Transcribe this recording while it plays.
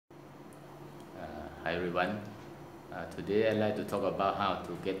Hi everyone. Today I'd like to talk about how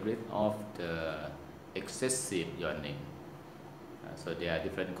to get rid of the excessive yawning. So there are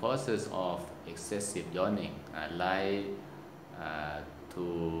different causes of excessive yawning, like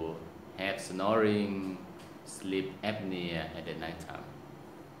to have snoring, sleep apnea at the night time.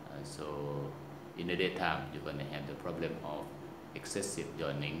 So in the daytime you're going to have the problem of excessive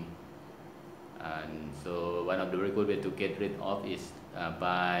yawning. And so one of the very good way to get rid of is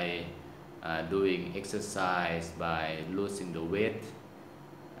by doing exercise, by losing the weight.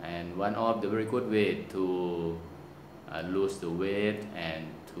 And one of the very good way to lose the weight and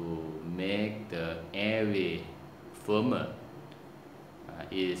to make the airway firmer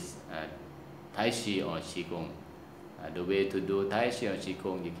is Tai Chi or Qigong. The way to do Tai Chi or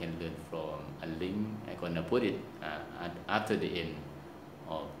Qigong you can learn from a link. I'm gonna put it after the end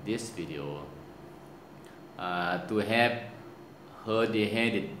of this video. To have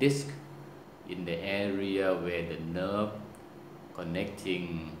herniated disc in the area where the nerve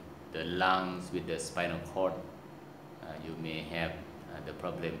connecting the lungs with the spinal cord, you may have the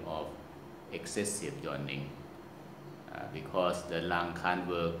problem of excessive yawning because the lung can't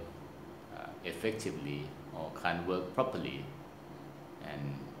work effectively or can't work properly,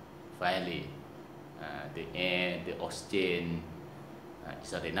 and finally the air, the oxygen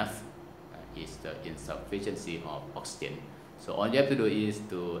is not enough. Is the insufficiency of oxygen. So all you have to do is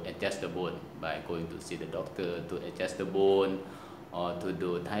to adjust the bone by going to see the doctor to adjust the bone, or to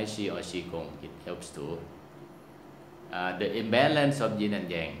do Tai Chi or Qigong. It helps too. The imbalance of yin and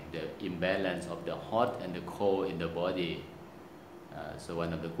yang, the imbalance of the hot and the cold in the body. So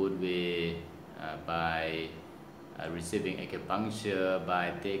one of the good way by receiving acupuncture,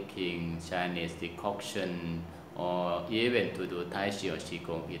 by taking Chinese decoction, or even to do Tai Chi or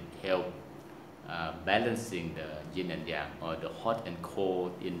Qigong, it helps balancing the yin and yang, or the hot and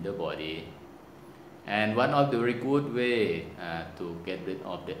cold in the body. And one of the very good way to get rid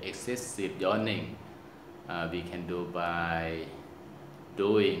of the excessive yawning we can do by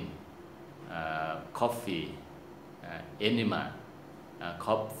doing coffee enema.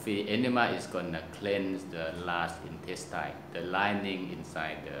 Coffee enema is gonna cleanse the large intestine, the lining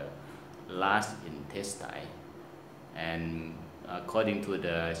inside the large intestine. And according to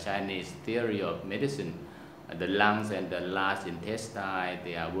the Chinese theory of medicine, the lungs and the large intestine,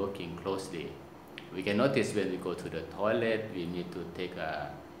 they are working closely. We can notice when we go to the toilet, we need to take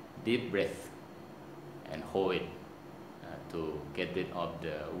a deep breath and hold it to get rid of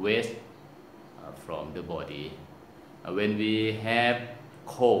the waste from the body. When we have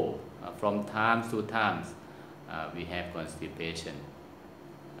cold, from time to time, we have constipation.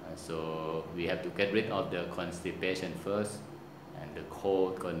 So we have to get rid of the constipation first, and the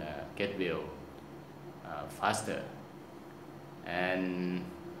cold gonna get well faster. And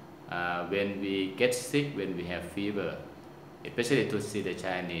when we get sick, when we have fever, especially to see the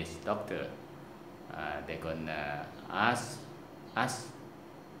Chinese doctor, they're gonna ask us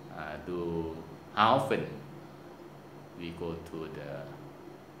how often we go to the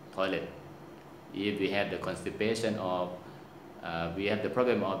toilet. If we have the constipation of we have the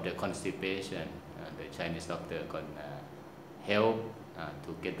problem of the constipation, the Chinese doctor gonna help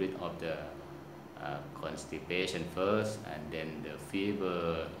to get rid of the constipation first, and then the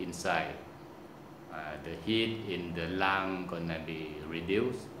fever inside. The heat in the lung gonna be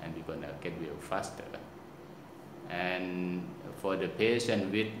reduced, and we're gonna get well faster. And for the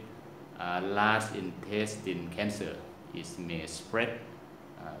patient with large intestine cancer, it may spread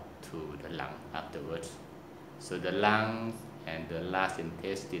to the lung afterwards. So the lungs and the large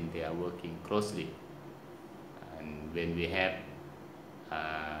intestine, they are working closely. And when we have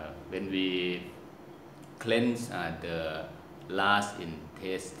when we cleanse the large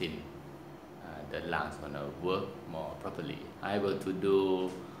intestine, the lungs gonna work more properly. I will to do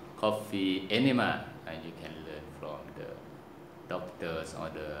coffee enema, and you can learn from the doctors or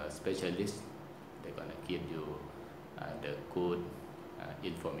the specialists. They're gonna give you the good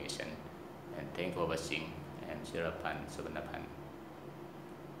information. And thanks for watching. And Shirapan Subhanapan.